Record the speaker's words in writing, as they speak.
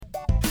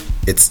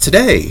It's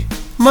today,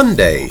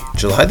 Monday,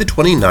 July the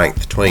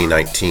 29th,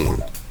 2019.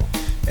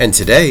 And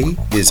today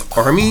is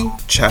Army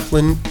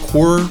Chaplain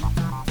Corps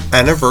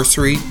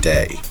Anniversary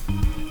Day.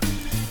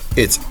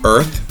 It's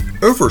Earth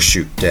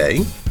Overshoot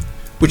Day,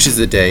 which is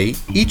a day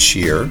each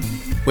year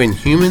when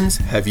humans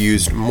have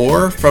used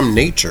more from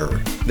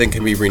nature than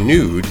can be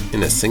renewed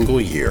in a single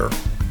year.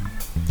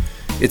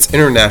 It's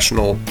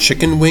International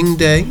Chicken Wing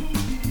Day.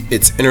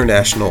 It's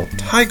International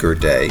Tiger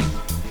Day,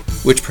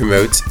 which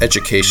promotes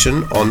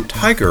education on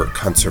tiger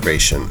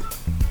conservation.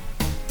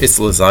 It's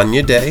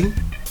Lasagna Day.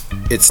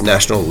 It's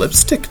National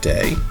Lipstick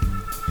Day.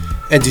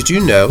 And did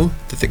you know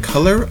that the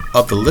color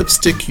of the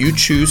lipstick you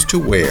choose to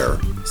wear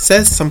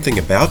says something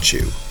about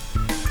you?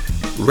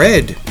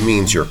 Red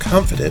means you're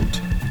confident.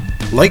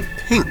 Light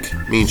pink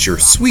means you're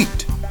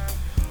sweet.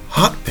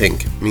 Hot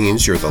pink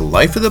means you're the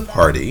life of the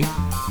party.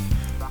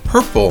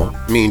 Purple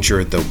means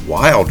you're the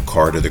wild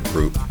card of the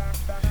group.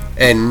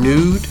 And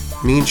nude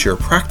means you're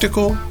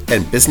practical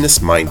and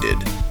business-minded.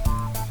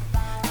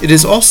 It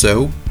is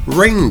also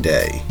Rain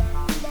Day.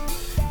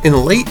 In the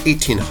late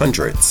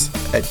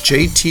 1800s, at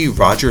J.T.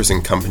 Rogers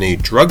 & Company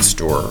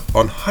drugstore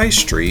on High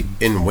Street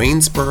in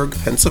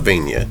Waynesburg,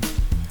 Pennsylvania,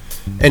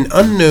 an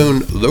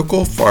unknown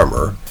local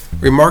farmer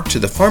remarked to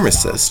the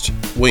pharmacist,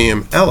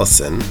 William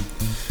Allison,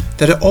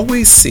 that it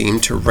always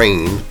seemed to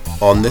rain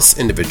on this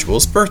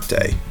individual's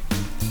birthday.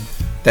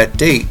 That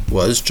date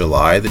was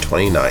July the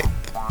 29th.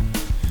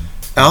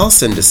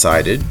 Allison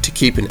decided to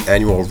keep an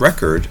annual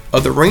record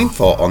of the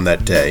rainfall on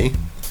that day,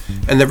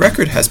 and the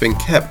record has been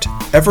kept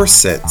ever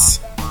since.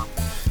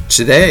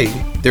 Today,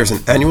 there's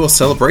an annual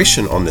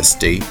celebration on this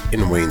date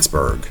in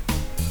Waynesburg.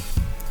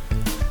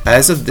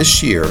 As of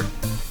this year,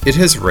 it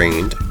has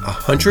rained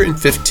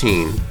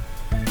 115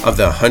 of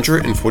the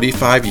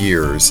 145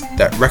 years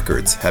that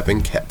records have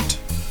been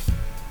kept.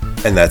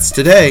 And that's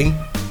today,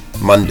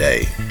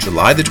 Monday,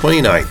 July the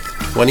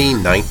 29th,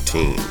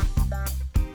 2019.